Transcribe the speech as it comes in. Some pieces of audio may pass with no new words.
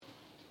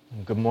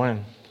Good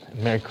morning.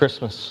 Merry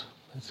Christmas.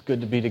 It's good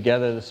to be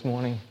together this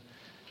morning.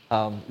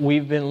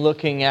 We've been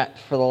looking at,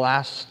 for the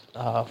last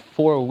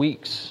 4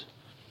 weeks,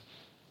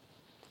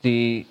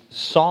 the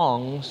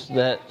songs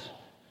that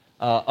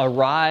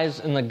arise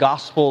in the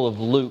Gospel of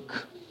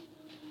Luke.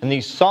 And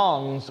these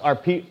songs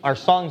are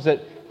songs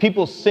that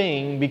people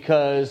sing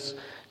because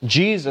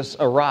Jesus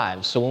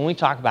arrives. So when we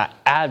talk about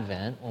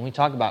Advent, when we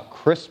talk about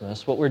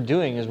Christmas, what we're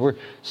doing is we're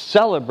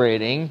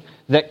celebrating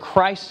that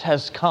Christ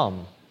has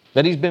come,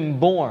 that He's been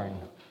born.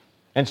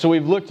 And so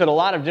we've looked at a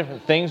lot of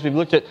different things. We've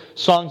looked at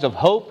songs of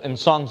hope and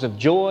songs of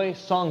joy,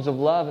 songs of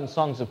love and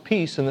songs of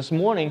peace. And this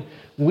morning,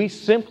 we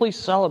simply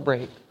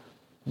celebrate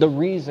the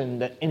reason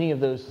that any of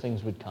those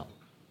things would come.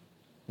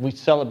 We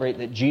celebrate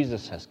that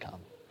Jesus has come.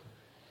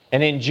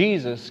 And in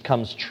Jesus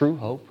comes true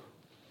hope,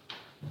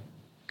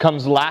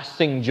 comes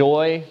lasting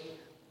joy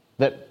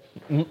that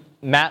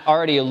Matt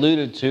already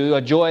alluded to,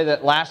 a joy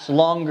that lasts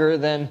longer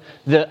than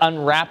the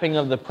unwrapping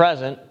of the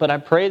present. But I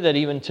pray that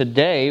even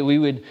today we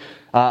would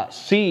have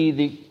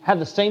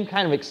the same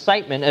kind of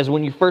excitement as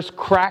when you first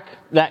crack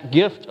that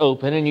gift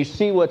open and you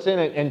see what's in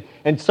it.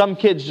 And some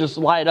kids just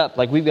light up.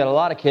 Like we've got a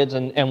lot of kids,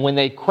 and when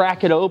they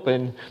crack it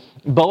open,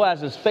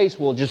 Boaz's face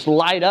will just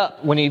light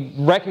up when he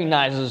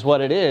recognizes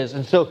what it is.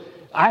 And so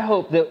I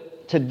hope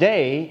that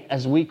today,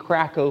 as we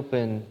crack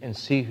open and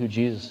see who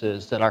Jesus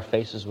is, that our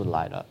faces would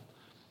light up.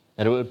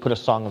 That it would put a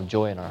song of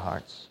joy in our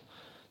hearts.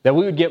 That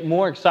we would get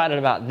more excited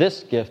about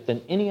this gift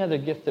than any other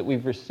gift that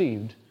we've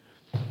received.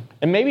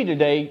 And maybe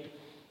today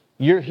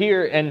you're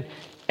here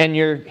and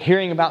you're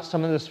hearing about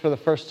some of this for the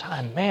first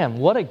time. Man,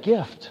 what a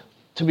gift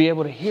to be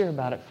able to hear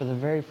about it for the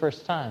very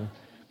first time.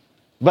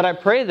 But I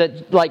pray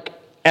that like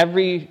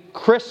every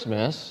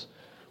Christmas,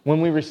 when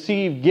we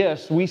receive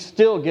gifts, we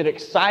still get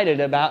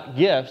excited about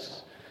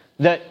gifts,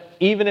 that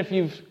even if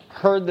you've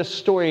heard the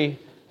story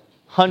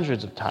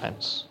hundreds of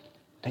times,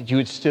 that you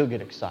would still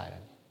get excited.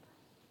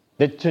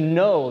 That to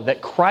know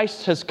that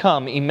Christ has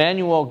come,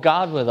 Emmanuel,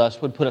 God with us,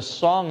 would put a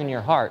song in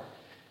your heart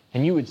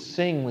and you would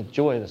sing with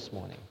joy this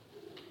morning.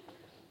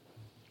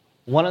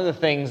 One of the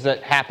things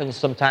that happens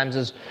sometimes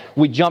is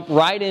we jump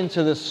right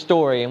into this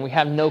story and we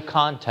have no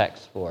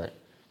context for it.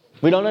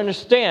 We don't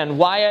understand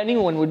why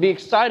anyone would be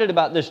excited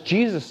about this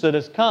Jesus that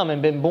has come and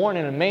been born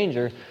in a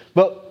manger.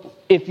 But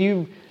if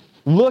you've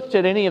looked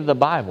at any of the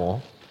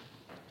Bible,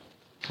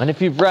 and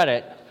if you've read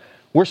it,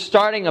 we're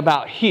starting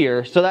about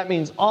here, so that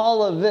means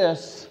all of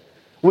this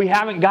we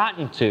haven't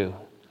gotten to.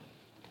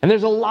 And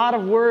there's a lot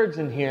of words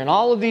in here, and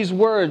all of these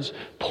words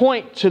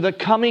point to the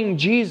coming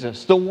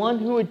Jesus, the one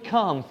who would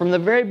come from the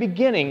very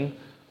beginning,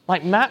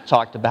 like Matt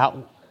talked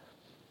about.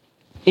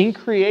 In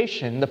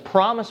creation, the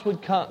promise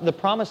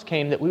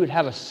came that we would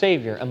have a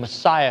Savior, a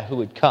Messiah who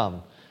would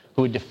come,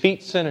 who would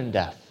defeat sin and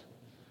death.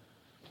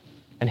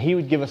 And He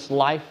would give us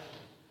life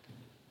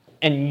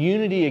and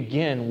unity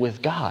again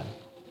with God,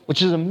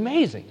 which is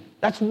amazing.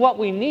 That's what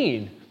we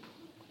need.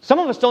 Some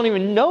of us don't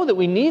even know that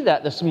we need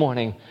that this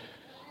morning.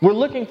 We're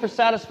looking for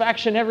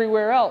satisfaction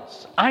everywhere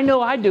else. I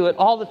know I do it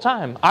all the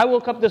time. I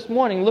woke up this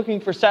morning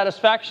looking for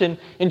satisfaction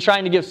and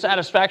trying to give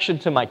satisfaction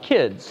to my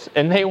kids,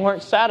 and they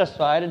weren't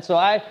satisfied, and so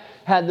I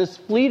had this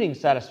fleeting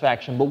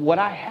satisfaction. But what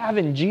I have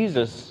in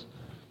Jesus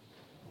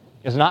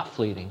is not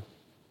fleeting.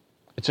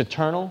 It's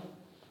eternal.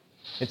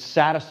 It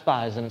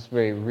satisfies, and it's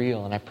very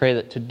real. And I pray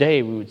that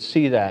today we would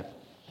see that.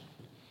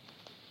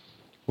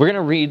 We're going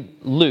to read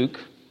Luke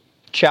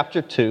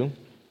chapter 2. And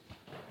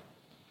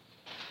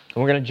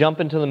we're going to jump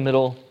into the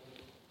middle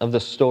of the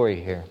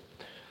story here.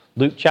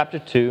 Luke chapter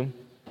 2,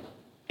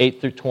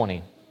 8 through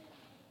 20.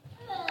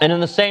 And in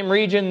the same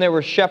region there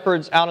were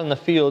shepherds out in the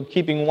field,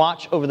 keeping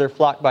watch over their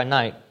flock by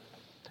night.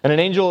 And an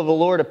angel of the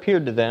Lord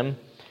appeared to them,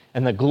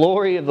 and the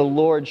glory of the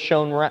Lord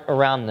shone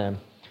around them,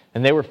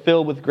 and they were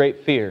filled with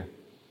great fear.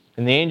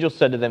 And the angel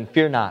said to them,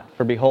 "Fear not,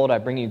 for behold, I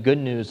bring you good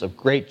news of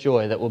great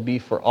joy that will be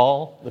for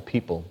all the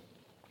people.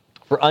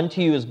 For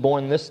unto you is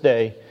born this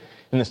day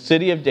in the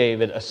city of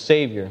David a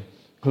Savior,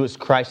 who is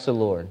Christ the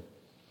Lord.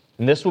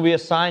 And this will be a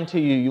sign to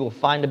you. You will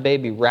find a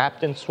baby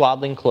wrapped in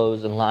swaddling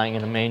clothes and lying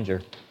in a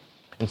manger."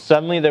 And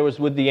suddenly there was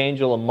with the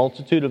angel a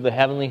multitude of the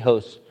heavenly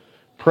hosts,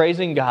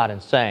 praising God and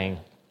saying,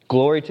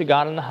 "Glory to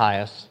God in the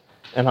highest,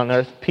 and on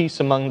earth peace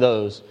among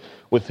those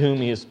with whom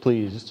He is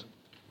pleased."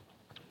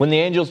 When the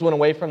angels went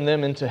away from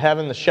them into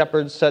heaven, the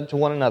shepherds said to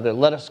one another,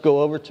 "Let us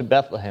go over to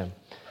Bethlehem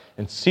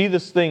and see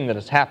this thing that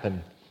has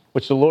happened,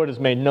 which the Lord has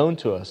made known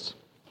to us."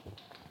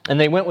 And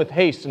they went with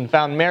haste and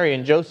found Mary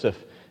and Joseph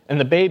and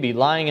the baby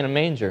lying in a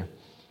manger.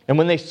 And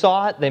when they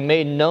saw it, they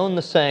made known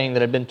the saying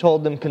that had been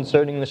told them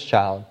concerning this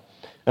child.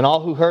 And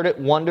all who heard it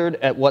wondered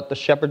at what the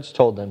shepherds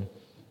told them.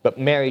 But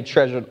Mary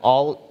treasured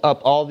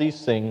up all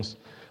these things,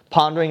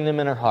 pondering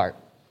them in her heart.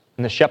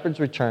 And the shepherds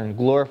returned,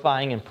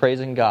 glorifying and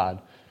praising God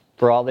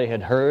for all they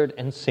had heard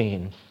and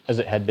seen as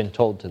it had been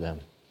told to them.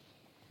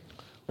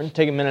 We're going to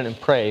take a minute and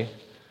pray,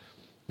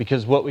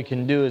 because what we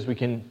can do is we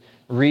can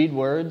read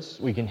words,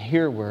 we can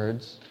hear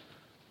words,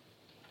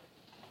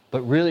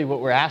 but really what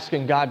we're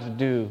asking God to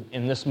do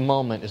in this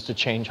moment is to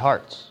change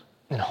hearts.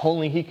 And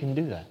only He can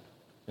do that.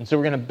 And so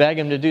we're going to beg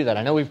Him to do that.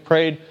 I know we've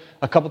prayed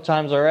a couple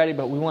times already,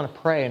 but we want to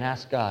pray and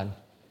ask God,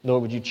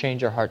 Lord, would you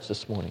change our hearts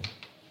this morning?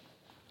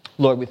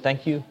 Lord, we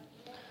thank you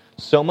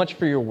so much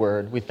for your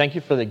word. We thank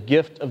you for the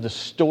gift of the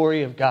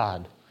story of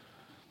God.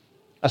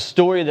 A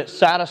story that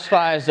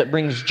satisfies, that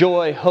brings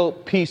joy,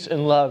 hope, peace,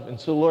 and love. And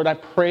so, Lord, I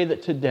pray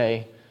that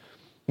today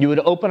you would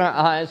open our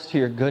eyes to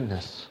your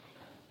goodness.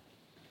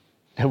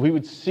 That we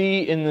would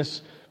see in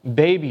this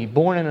baby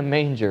born in a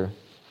manger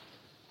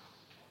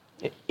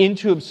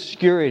into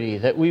obscurity,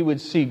 that we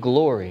would see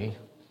glory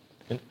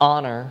and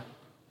honor,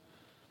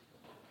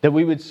 that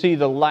we would see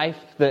the life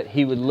that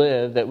he would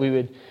live, that we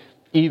would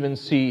even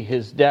see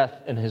his death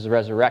and his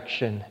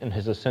resurrection and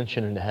his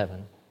ascension into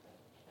heaven.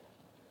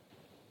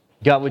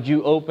 God, would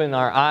you open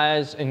our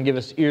eyes and give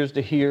us ears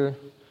to hear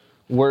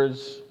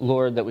words,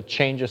 Lord, that would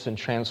change us and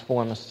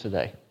transform us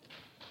today.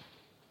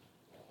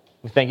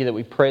 We thank you that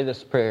we pray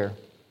this prayer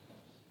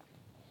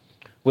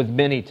with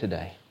many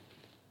today,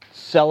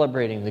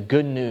 celebrating the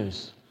good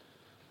news,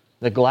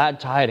 the glad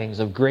tidings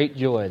of great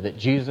joy that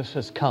Jesus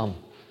has come,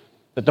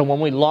 that the one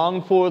we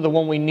longed for, the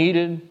one we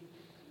needed,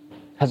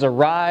 has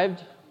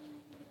arrived.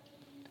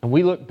 And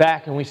we look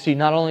back and we see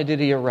not only did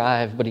he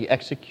arrive, but he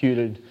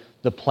executed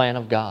the plan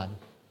of God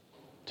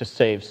to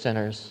save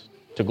sinners,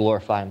 to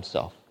glorify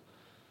himself.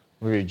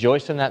 We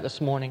rejoice in that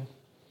this morning.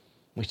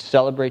 We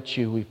celebrate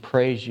you. We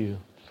praise you.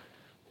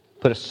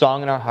 Put a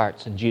song in our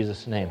hearts in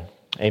Jesus' name.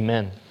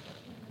 Amen.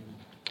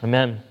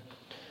 Amen.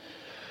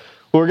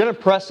 We're going to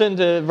press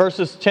into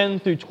verses 10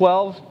 through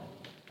 12.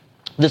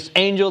 This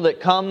angel that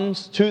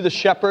comes to the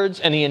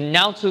shepherds and he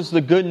announces the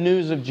good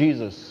news of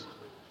Jesus.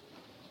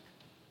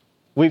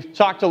 We've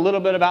talked a little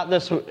bit about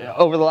this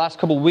over the last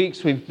couple of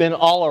weeks. We've been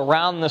all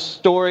around this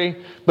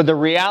story. But the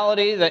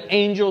reality that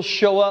angels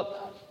show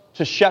up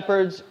to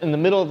shepherds in the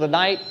middle of the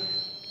night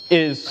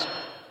is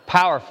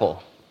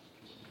powerful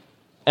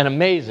and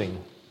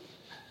amazing.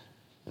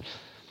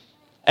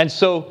 And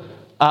so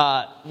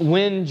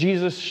when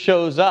Jesus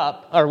shows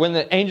up, or when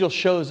the angel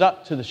shows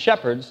up to the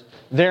shepherds,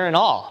 they're in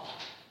awe.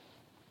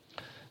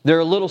 They're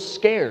a little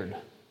scared.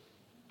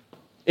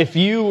 If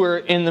you were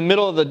in the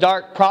middle of the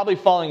dark, probably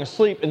falling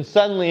asleep, and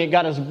suddenly it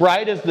got as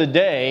bright as the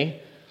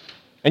day,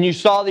 and you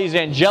saw these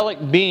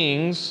angelic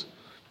beings,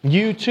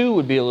 you too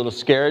would be a little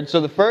scared.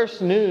 So the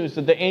first news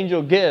that the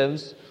angel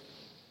gives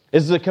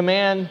is the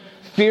command,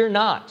 fear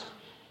not.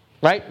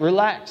 Right?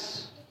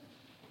 Relax.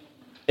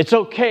 It's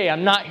okay.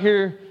 I'm not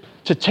here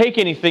to take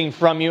anything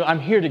from you. I'm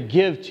here to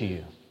give to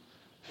you.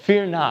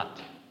 Fear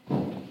not.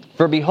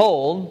 For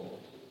behold,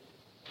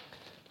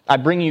 I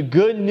bring you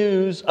good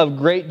news of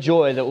great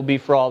joy that will be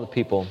for all the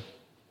people.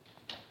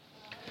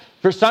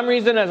 For some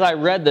reason, as I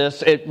read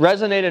this, it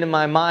resonated in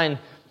my mind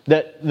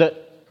that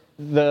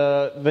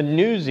the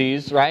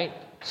newsies, right,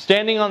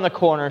 standing on the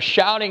corner,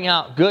 shouting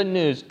out good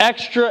news,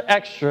 extra,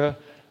 extra,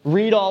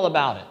 read all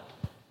about it.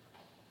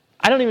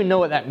 I don't even know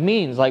what that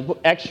means. Like,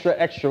 extra,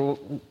 extra.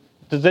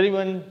 Does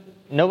anyone,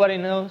 nobody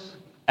knows?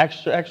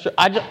 Extra, extra.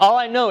 All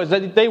I know is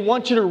that they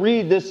want you to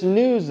read this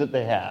news that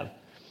they have.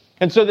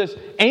 And so this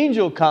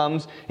angel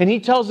comes and he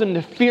tells them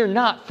to fear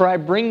not, for I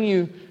bring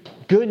you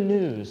good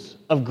news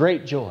of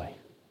great joy.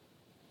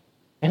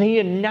 And he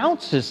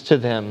announces to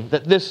them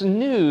that this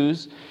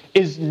news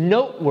is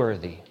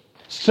noteworthy.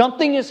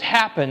 Something has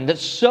happened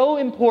that's so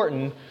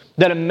important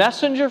that a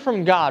messenger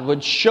from God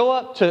would show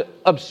up to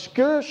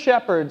obscure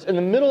shepherds in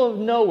the middle of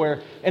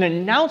nowhere and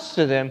announce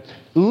to them,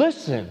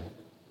 listen,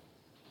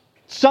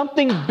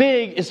 something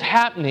big is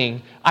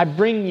happening. I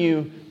bring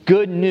you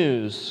good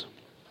news.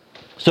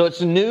 So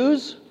it's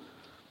news,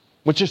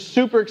 which is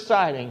super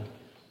exciting.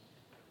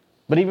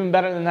 But even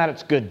better than that,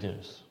 it's good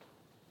news.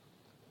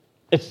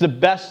 It's the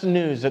best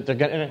news that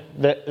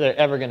they're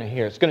ever going to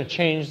hear. It's going to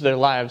change their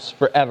lives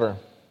forever.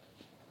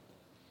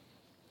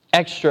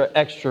 Extra,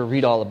 extra,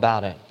 read all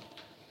about it.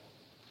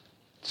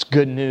 It's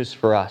good news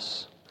for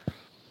us.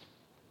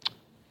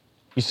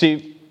 You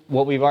see,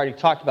 what we've already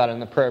talked about in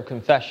the prayer of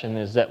confession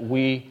is that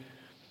we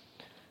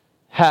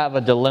have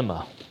a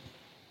dilemma.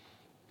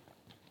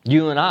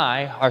 You and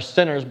I are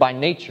sinners by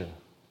nature.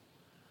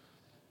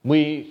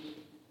 We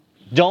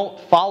don't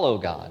follow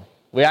God.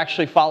 We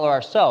actually follow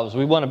ourselves.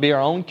 We want to be our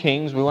own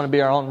kings. We want to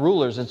be our own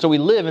rulers. And so we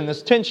live in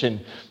this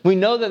tension. We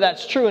know that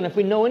that's true. And if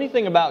we know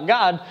anything about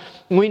God,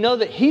 we know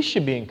that He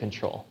should be in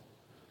control.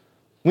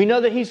 We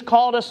know that He's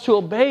called us to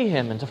obey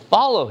Him and to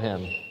follow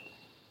Him.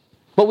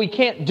 But we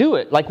can't do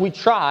it. Like, we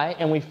try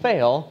and we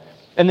fail.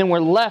 And then we're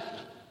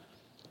left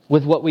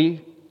with what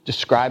we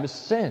describe as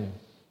sin,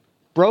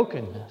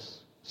 brokenness,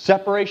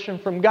 separation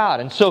from God.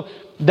 And so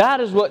that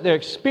is what they're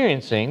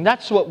experiencing.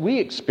 That's what we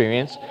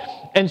experience.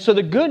 And so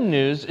the good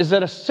news is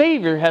that a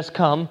Savior has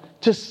come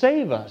to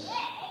save us,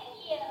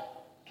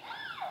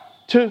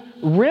 to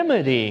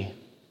remedy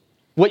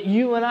what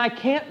you and I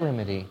can't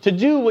remedy, to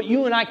do what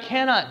you and I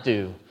cannot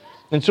do.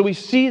 And so we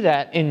see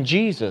that in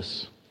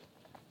Jesus.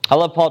 I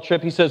love Paul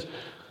Tripp. He says,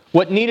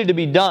 what needed to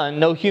be done,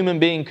 no human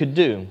being could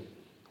do.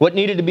 What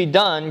needed to be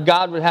done,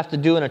 God would have to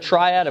do in a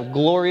triad of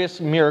glorious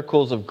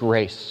miracles of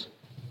grace.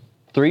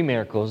 3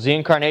 miracles: the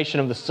incarnation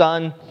of the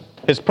Son,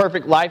 His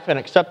perfect life and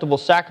acceptable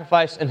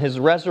sacrifice, and His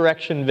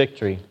resurrection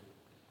victory.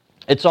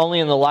 It's only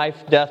in the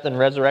life, death, and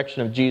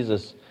resurrection of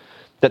Jesus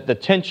that the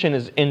tension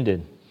is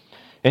ended.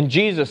 In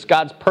Jesus,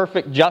 God's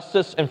perfect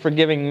justice and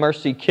forgiving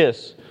mercy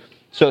kiss.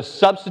 So a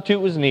substitute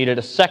was needed,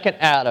 a second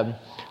Adam,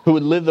 who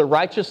would live the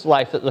righteous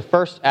life that the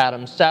first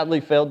Adam sadly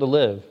failed to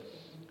live.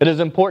 It is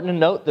important to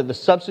note that the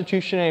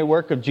substitutionary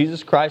work of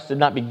Jesus Christ did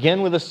not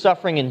begin with His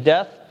suffering and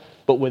death,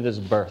 but with His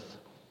birth.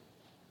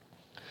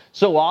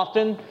 So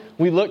often,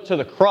 we look to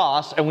the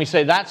cross and we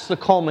say that's the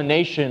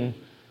culmination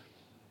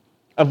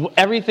of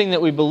everything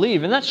that we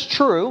believe. And that's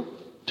true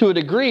to a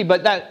degree,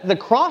 but that the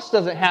cross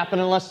doesn't happen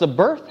unless the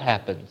birth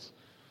happens.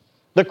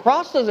 The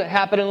cross doesn't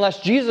happen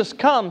unless Jesus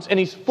comes and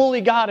He's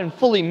fully God and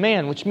fully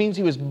man, which means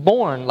He was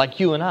born like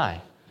you and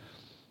I.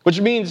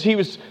 Which means He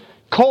was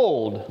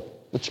cold,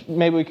 which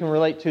maybe we can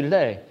relate to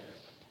today.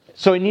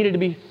 So He needed to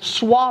be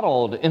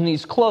swaddled in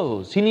these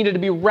clothes. He needed to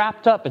be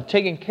wrapped up and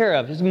taken care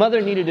of. His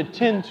mother needed to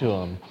tend to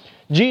Him.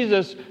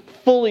 Jesus,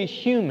 fully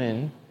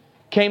human,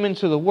 came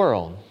into the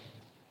world.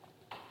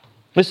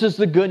 This is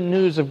the good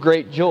news of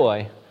great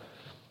joy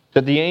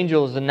that the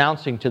angel is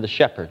announcing to the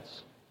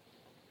shepherds.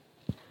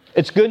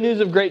 It's good news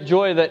of great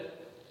joy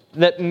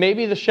that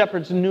maybe the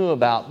shepherds knew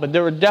about, but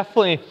there were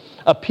definitely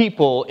a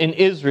people in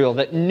Israel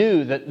that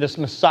knew that this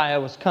Messiah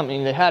was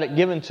coming. They had it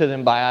given to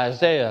them by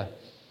Isaiah,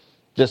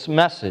 this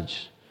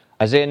message.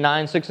 Isaiah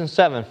 9, 6, and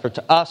 7, "For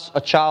to us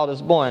a child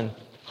is born."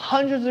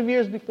 Hundreds of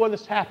years before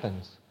this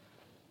happens,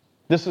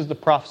 this is the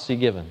prophecy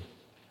given.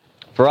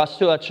 "For us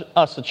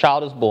a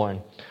child is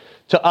born.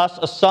 To us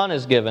a son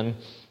is given,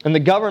 and the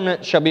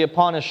government shall be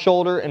upon His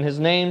shoulder, and His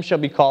name shall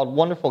be called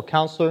Wonderful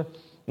Counselor,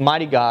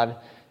 Mighty God,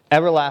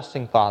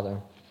 Everlasting Father,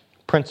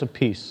 Prince of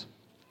Peace.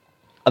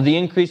 Of the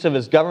increase of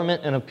His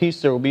government and of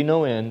peace there will be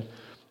no end,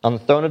 on the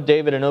throne of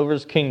David and over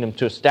His kingdom,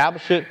 to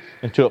establish it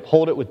and to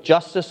uphold it with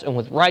justice and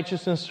with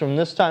righteousness from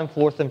this time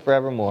forth and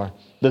forevermore.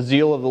 The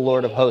zeal of the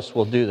Lord of hosts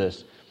will do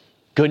this."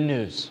 Good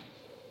news.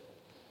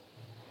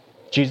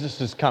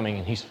 Jesus is coming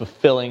and He's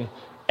fulfilling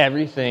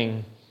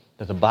everything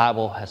that the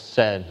Bible has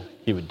said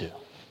He would do.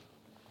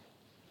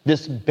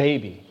 This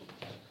baby,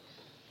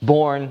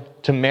 born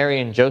to Mary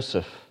and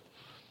Joseph,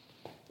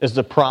 is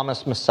the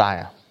promised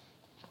Messiah.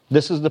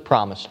 This is the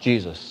promise,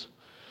 Jesus.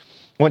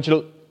 I want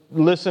you to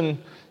listen.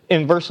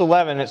 In verse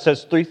 11, it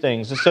says three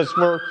things. It says,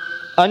 "For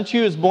unto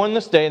you is born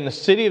this day in the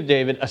city of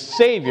David a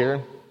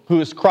Savior, who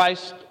is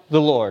Christ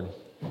the Lord."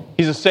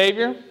 He's a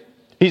Savior,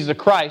 He's the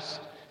Christ,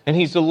 and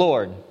He's the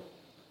Lord.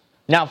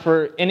 Now,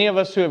 for any of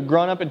us who have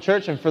grown up in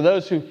church, and for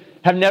those who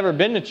have never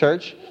been to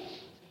church,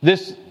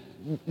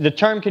 the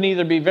term can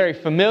either be very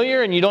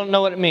familiar and you don't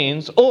know what it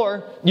means,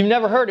 or you've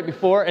never heard it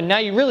before and now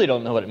you really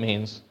don't know what it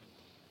means.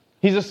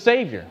 He's a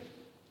Savior.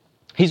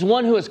 He's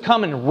one who has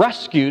come and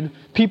rescued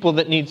people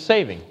that need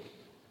saving.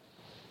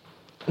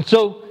 And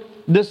so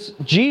this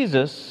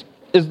Jesus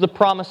is the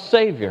promised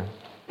Savior.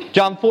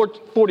 John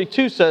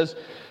 4:42 says,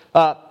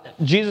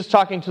 Jesus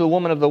talking to the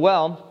woman of the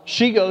well,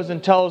 she goes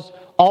and tells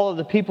all of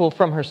the people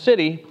from her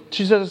city,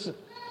 she says,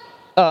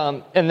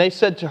 and they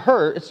said to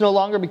her, "It's no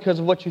longer because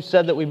of what you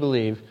said that we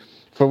believe,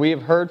 for we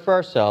have heard for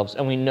ourselves,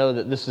 and we know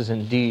that this is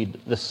indeed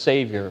the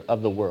Savior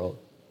of the world."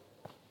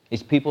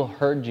 These people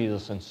heard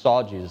Jesus and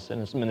saw Jesus in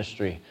His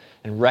ministry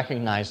and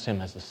recognized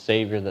Him as the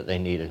Savior that they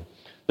needed,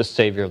 the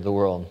Savior of the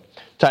world.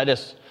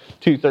 Titus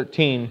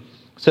 2:13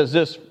 says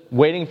this,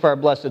 "Waiting for our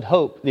blessed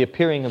hope, the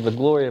appearing of the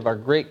glory of our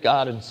great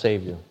God and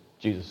Savior,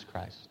 Jesus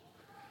Christ."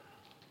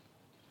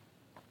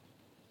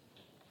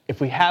 If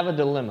we have a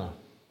dilemma,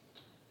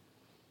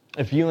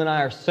 if you and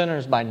I are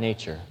sinners by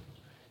nature,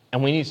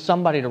 and we need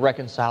somebody to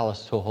reconcile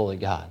us to a holy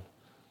God,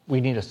 we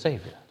need a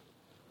Savior.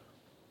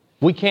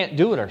 We can't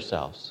do it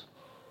ourselves.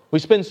 We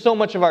spend so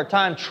much of our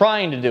time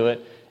trying to do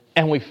it,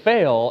 and we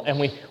fail, and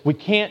we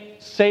can't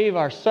save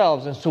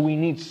ourselves, and so we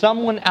need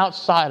someone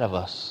outside of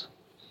us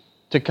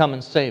to come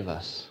and save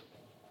us.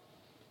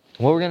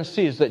 What we're going to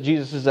see is that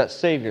Jesus is that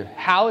Savior.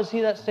 How is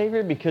He that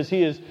Savior? Because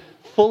He is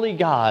fully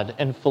God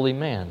and fully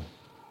man.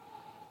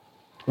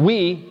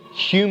 We,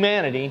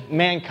 humanity,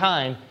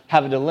 mankind,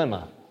 have a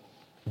dilemma.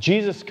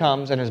 Jesus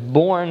comes and is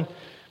born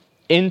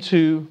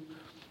into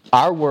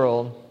our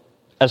world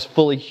as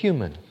fully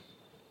human.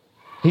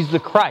 He's the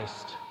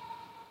Christ.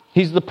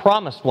 He's the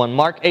promised one.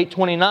 Mark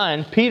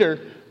 8:29, Peter,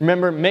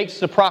 remember, makes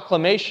the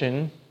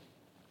proclamation.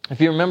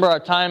 If you remember our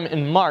time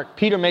in Mark,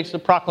 Peter makes the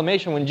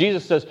proclamation when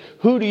Jesus says,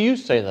 "Who do you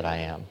say that I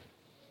am?"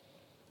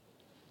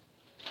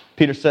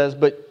 Peter says,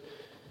 but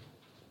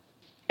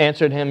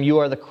answered him, "You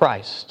are the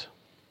Christ."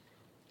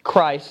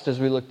 Christ, as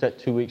we looked at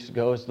 2 weeks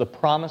ago, is the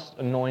promised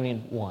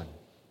anointed one.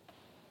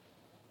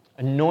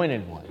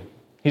 Anointed one.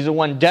 He's the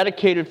one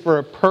dedicated for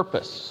a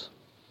purpose.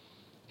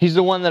 He's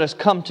the one that has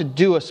come to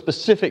do a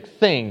specific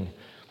thing.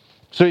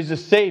 So He's the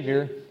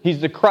Savior,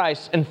 He's the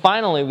Christ, and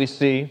finally we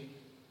see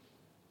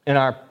in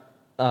our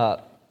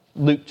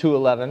Luke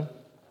 2:11,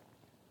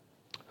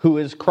 who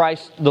is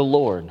Christ the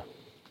Lord.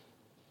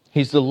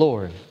 He's the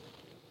Lord.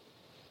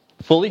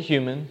 Fully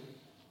human,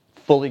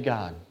 fully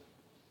God.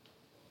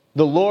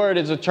 The Lord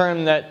is a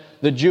term that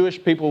the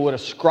Jewish people would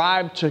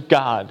ascribe to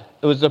God.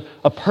 It was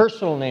a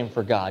personal name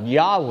for God,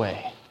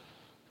 Yahweh,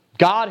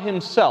 God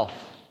Himself.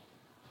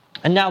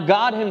 And now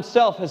God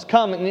Himself has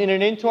come and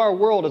entered into our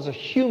world as a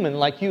human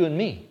like you and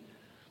me,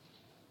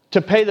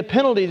 to pay the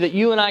penalty that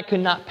you and I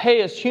could not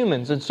pay as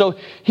humans. And so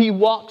He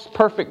walks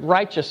perfect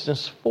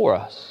righteousness for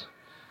us.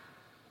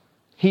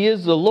 He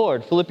is the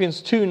Lord.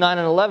 Philippians 2, 9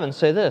 and 11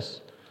 say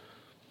this.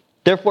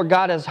 Therefore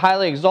God has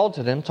highly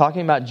exalted Him,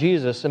 talking about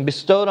Jesus, and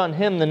bestowed on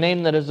Him the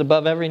name that is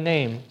above every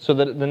name, so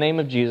that at the name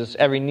of Jesus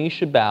every knee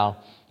should bow,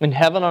 in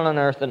heaven and on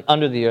earth and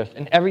under the earth,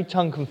 and every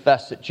tongue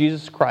confess that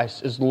Jesus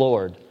Christ is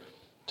Lord,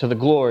 to the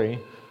glory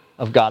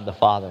of God the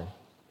Father.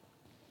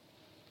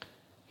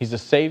 He's the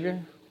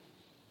Savior,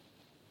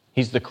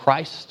 He's the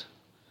Christ,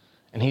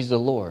 and He's the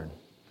Lord.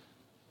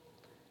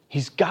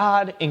 He's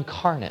God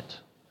incarnate.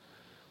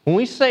 When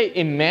we say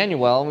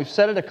Emmanuel, and we've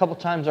said it a couple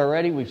times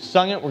already, we've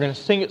sung it, we're going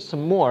to sing it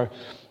some more,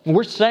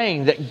 we're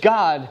saying that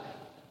God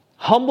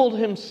humbled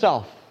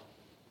Himself.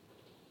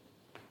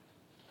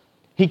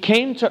 He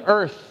came to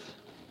earth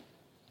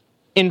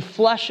in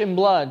flesh and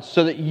blood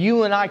so that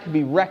you and I could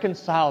be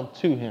reconciled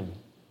to Him.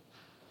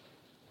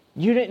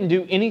 You didn't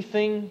do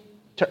anything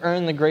to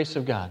earn the grace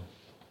of God.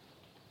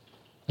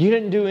 You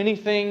didn't do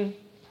anything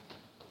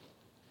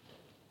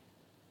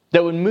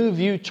that would move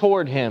you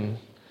toward Him,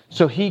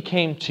 so He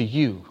came to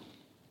you.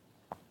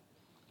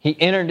 He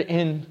entered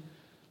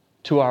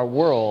into our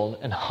world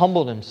and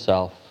humbled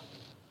Himself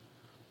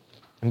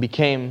and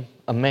became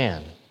a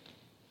man.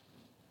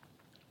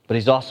 But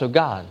He's also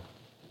God.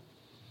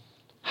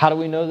 How do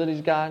we know that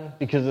He's God?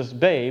 Because this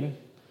babe,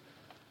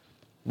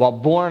 while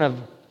born of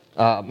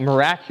in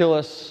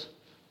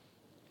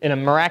a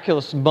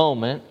miraculous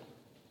moment,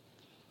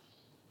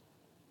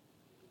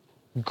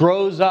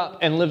 grows up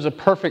and lives a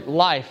perfect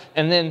life,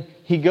 and then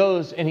He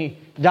goes and He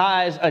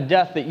dies a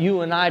death that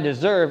you and I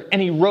deserve,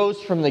 and He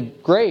rose from the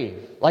grave.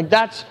 Like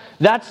that's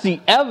the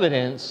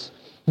evidence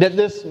that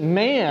this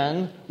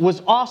man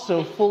was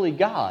also fully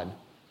God.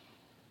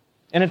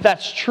 And if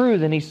that's true,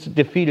 then He's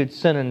defeated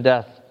sin and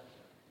death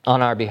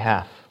on our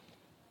behalf.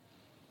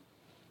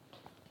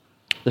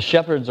 The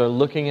shepherds are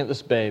looking at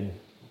this babe,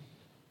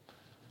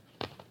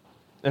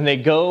 and they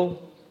go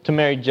to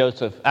Mary and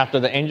Joseph after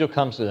the angel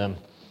comes to them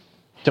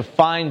to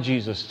find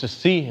Jesus, to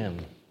see Him.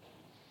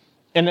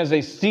 And as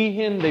they see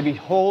Him, they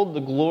behold the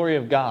glory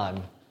of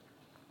God.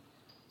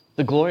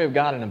 The glory of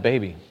God in a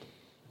baby.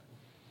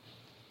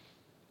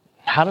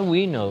 How do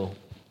we know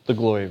the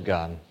glory of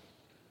God?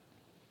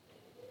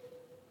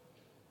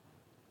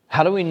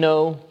 How do we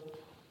know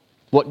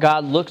what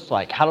God looks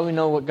like? How do we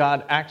know what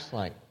God acts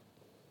like?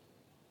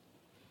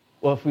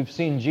 Well, if we've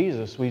seen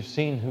Jesus, we've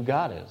seen who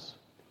God is.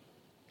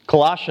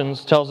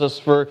 Colossians tells us,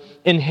 for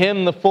in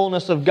Him the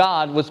fullness of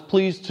God was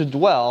pleased to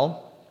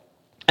dwell,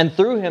 and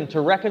through Him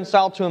to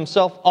reconcile to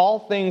Himself all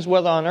things,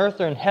 whether on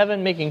earth or in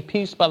heaven, making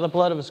peace by the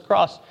blood of His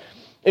cross.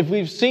 If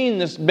we've seen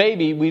this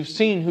baby, we've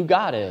seen who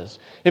God is.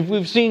 If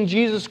we've seen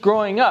Jesus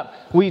growing up,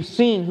 we've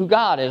seen who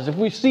God is. If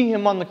we see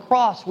Him on the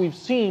cross, we've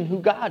seen who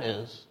God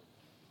is.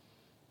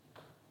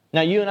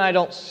 Now, you and I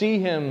don't see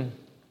Him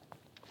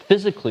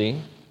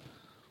physically,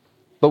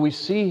 but we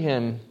see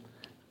Him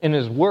in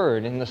His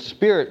Word, and the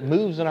Spirit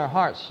moves in our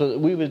hearts so that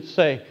we would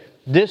say,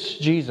 this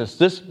Jesus,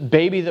 this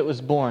baby that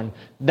was born,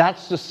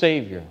 that's the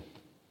Savior.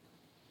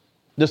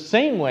 The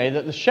same way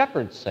that the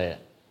shepherds say it.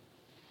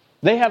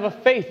 They have a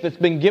faith that's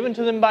been given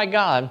to them by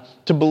God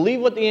to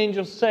believe what the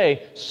angels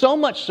say, so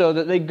much so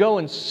that they go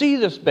and see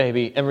this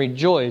baby and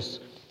rejoice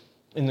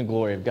in the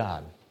glory of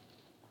God.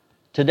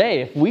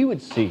 Today, if we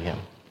would see Him,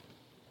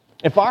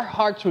 if our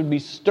hearts would be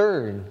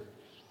stirred,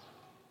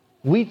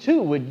 we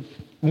too would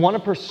want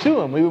to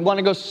pursue Him. We would want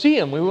to go see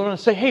Him. We would want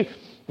to say, hey,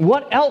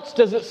 what else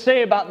does it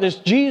say about this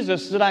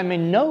Jesus that I may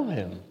know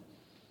Him?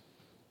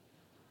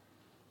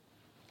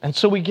 And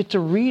so we get to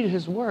read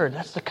His Word.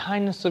 That's the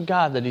kindness of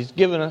God, that He's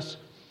given us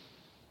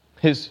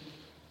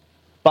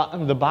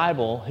the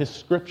Bible, His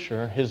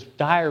Scripture, His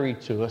diary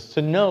to us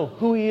to know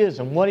who He is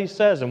and what He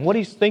says and what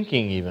He's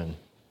thinking even.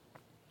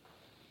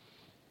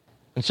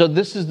 And so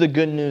this is the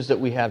good news that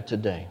we have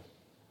today.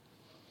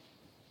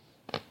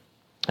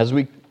 As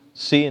we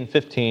see in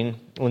 15,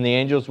 when the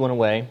angels went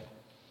away,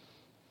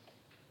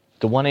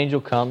 the one angel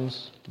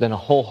comes, then a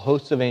whole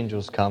host of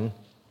angels come.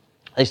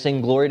 They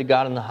sing glory to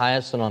God in the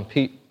highest, and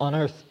on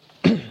earth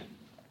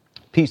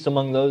peace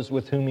among those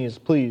with whom He is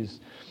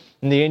pleased.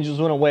 And the angels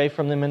went away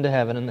from them into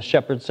heaven, and the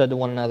shepherds said to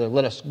one another,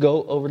 let us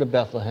go over to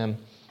Bethlehem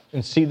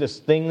and see this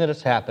thing that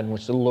has happened,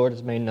 which the Lord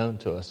has made known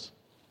to us.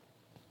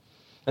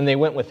 And they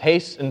went with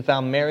haste and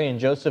found Mary and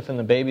Joseph and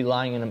the baby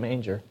lying in a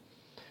manger.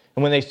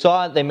 And when they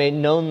saw it, they made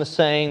known the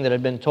saying that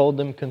had been told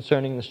them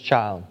concerning this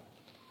child.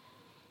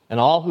 And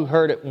all who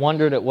heard it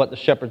wondered at what the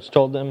shepherds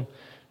told them.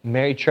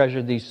 Mary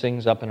treasured these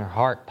things up in her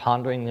heart,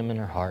 pondering them in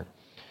her heart.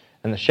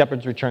 And the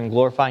shepherds returned,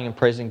 glorifying and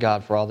praising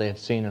God for all they had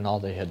seen and all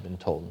they had been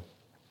told.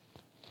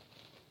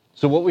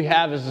 So what we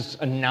have is this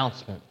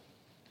announcement.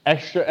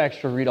 Extra,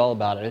 read all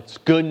about it. It's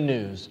good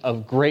news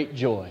of great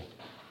joy.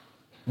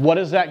 What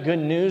is that good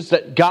news?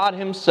 That God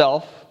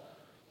Himself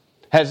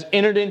has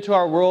entered into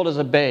our world as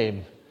a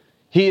babe.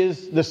 He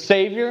is the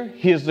Savior,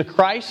 He is the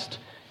Christ,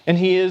 and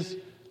He is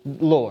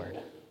Lord.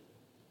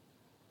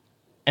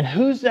 And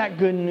who's that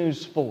good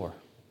news for?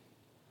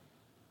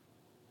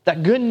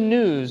 That good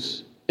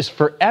news is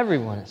for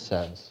everyone, it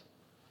says.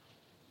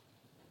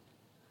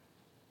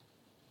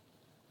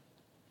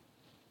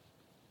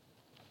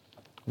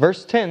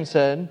 Verse 10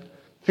 said,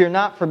 "Fear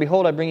not, for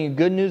behold, I bring you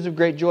good news of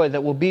great joy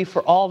that will be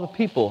for all the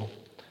people."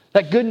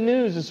 That good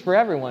news is for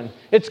everyone.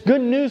 It's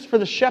good news for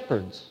the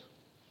shepherds.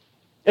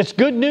 It's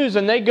good news,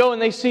 and they go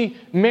and they see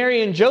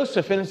Mary and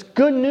Joseph, and it's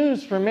good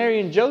news for Mary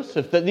and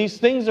Joseph that these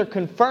things are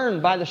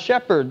confirmed by the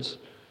shepherds,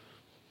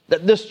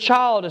 that this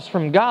child is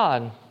from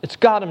God. It's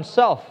God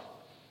Himself.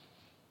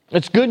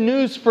 It's good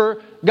news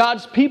for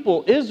God's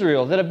people,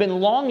 Israel, that have been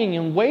longing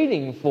and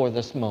waiting for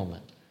this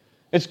moment.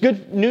 It's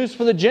good news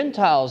for the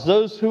Gentiles,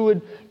 those who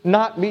would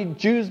not be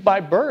Jews by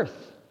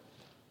birth.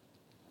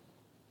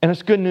 And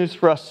it's good news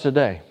for us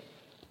today.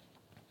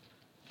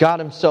 God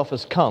Himself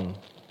has come.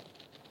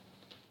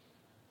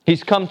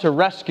 He's come to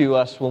rescue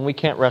us when we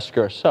can't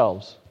rescue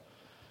ourselves.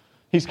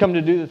 He's come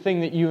to do the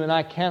thing that you and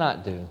I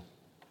cannot do.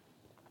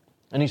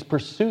 And He's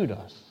pursued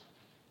us.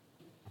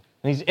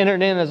 And He's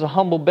entered in as a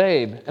humble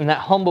babe. And that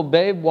humble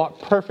babe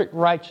walked perfect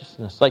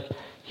righteousness. Like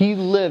He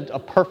lived a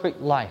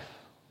perfect life.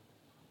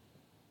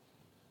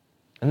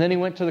 And then He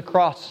went to the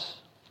cross.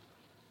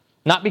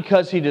 Not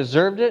because He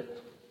deserved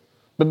it,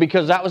 but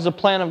because that was the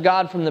plan of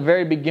God from the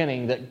very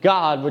beginning. That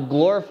God would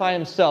glorify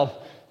Himself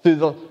through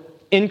the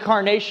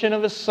incarnation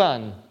of His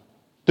Son.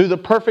 Through the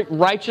perfect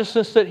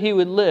righteousness that He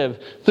would live.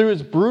 Through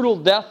His brutal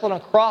death on a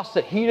cross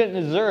that He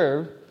didn't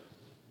deserve.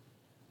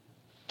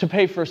 To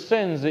pay for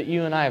sins that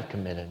you and I have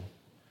committed.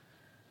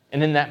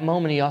 And in that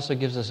moment, He also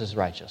gives us His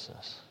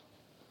righteousness.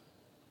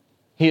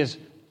 He has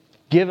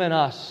given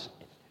us,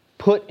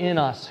 put in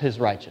us His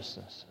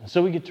righteousness. And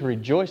so we get to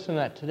rejoice in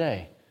that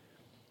today.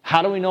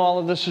 How do we know all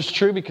of this is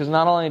true? Because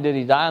not only did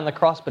He die on the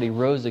cross, but He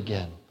rose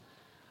again.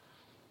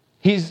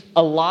 He's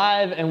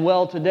alive and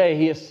well today.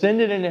 He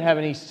ascended into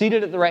heaven. He's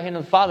seated at the right hand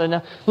of the Father.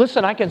 Now,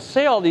 listen, I can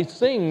say all these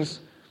things,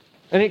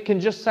 and it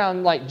can just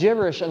sound like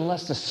gibberish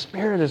unless the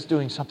Spirit is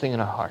doing something in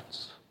our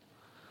hearts.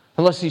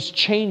 Unless He's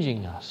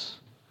changing us.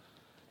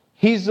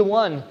 He's the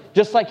one,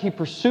 just like He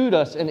pursued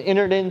us and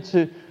entered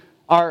into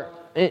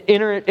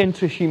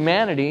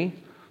humanity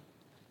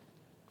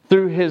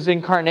through His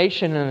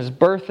incarnation and His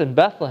birth in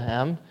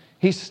Bethlehem,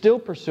 He's still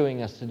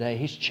pursuing us today.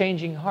 He's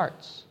changing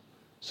hearts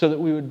so that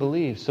we would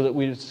believe, so that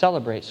we would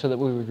celebrate, so that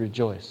we would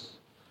rejoice.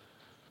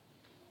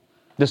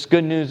 This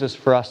good news is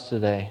for us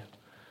today.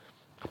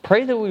 I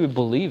pray that we would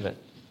believe it.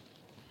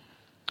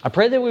 I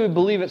pray that we would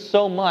believe it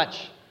so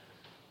much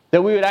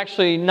that we would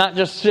actually not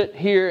just sit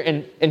here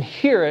and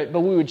hear it,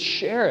 but we would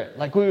share it.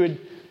 Like we would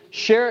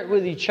share it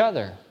with each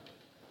other.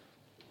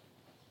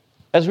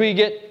 As we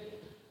get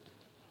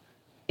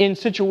in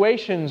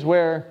situations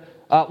where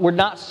we're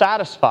not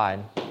satisfied.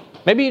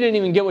 Maybe you didn't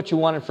even get what you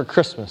wanted for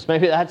Christmas.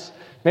 Maybe that's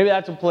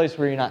a place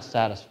where you're not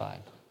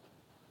satisfied.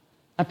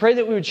 I pray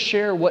that we would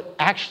share what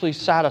actually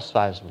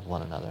satisfies with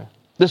one another.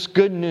 This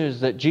good news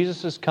that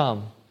Jesus has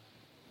come,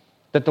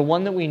 that the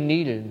one that we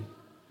needed,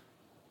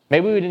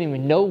 maybe we didn't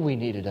even know we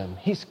needed Him.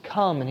 He's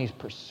come and He's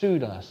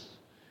pursued us.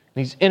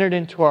 And He's entered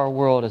into our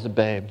world as a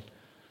babe.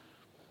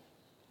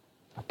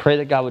 I pray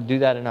that God would do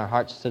that in our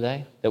hearts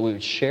today, that we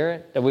would share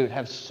it, that we would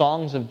have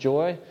songs of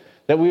joy,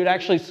 that we would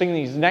actually sing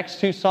these next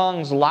two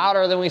songs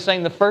louder than we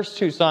sang the first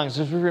two songs,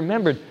 as we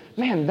remembered,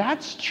 man,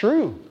 that's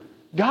true.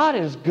 God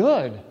is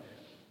good.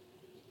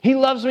 He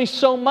loves me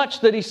so much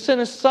that He sent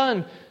His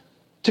Son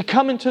to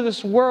come into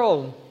this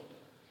world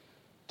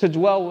to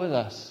dwell with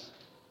us.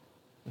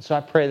 And so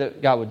I pray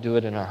that God would do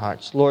it in our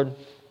hearts. Lord,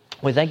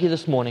 we thank You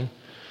this morning.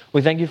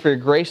 We thank You for Your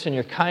grace and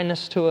Your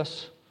kindness to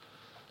us.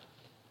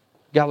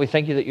 God, we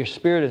thank You that Your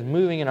Spirit is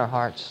moving in our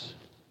hearts,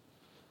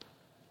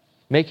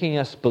 making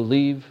us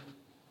believe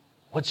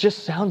what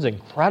just sounds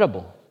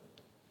incredible,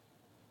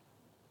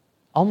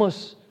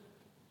 almost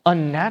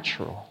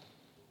unnatural,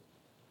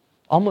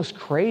 almost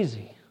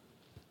crazy.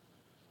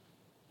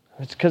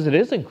 It's because it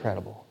is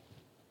incredible.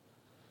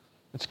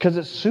 It's because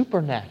it's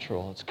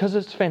supernatural. It's because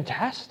it's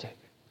fantastic.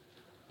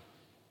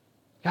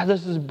 God,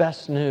 this is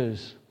best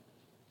news,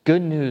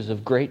 good news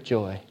of great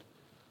joy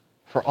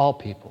for all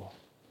people.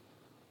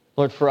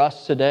 Lord, for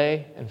us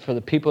today and for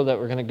the people that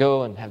we're going to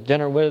go and have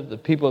dinner with, the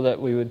people that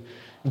we would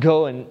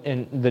go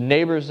and the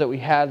neighbors that we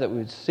have that we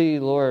would see,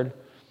 Lord,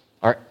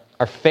 our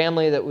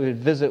family that we would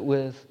visit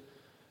with.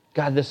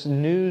 God, this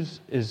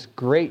news is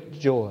great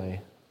joy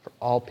for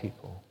all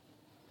people.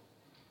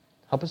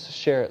 Help us to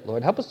share it,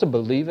 Lord. Help us to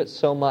believe it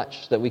so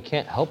much that we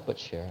can't help but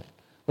share it.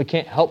 We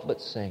can't help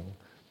but sing.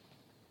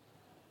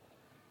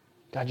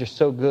 God, You're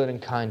so good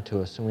and kind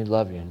to us, and we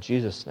love You. In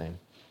Jesus' name,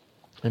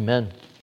 amen.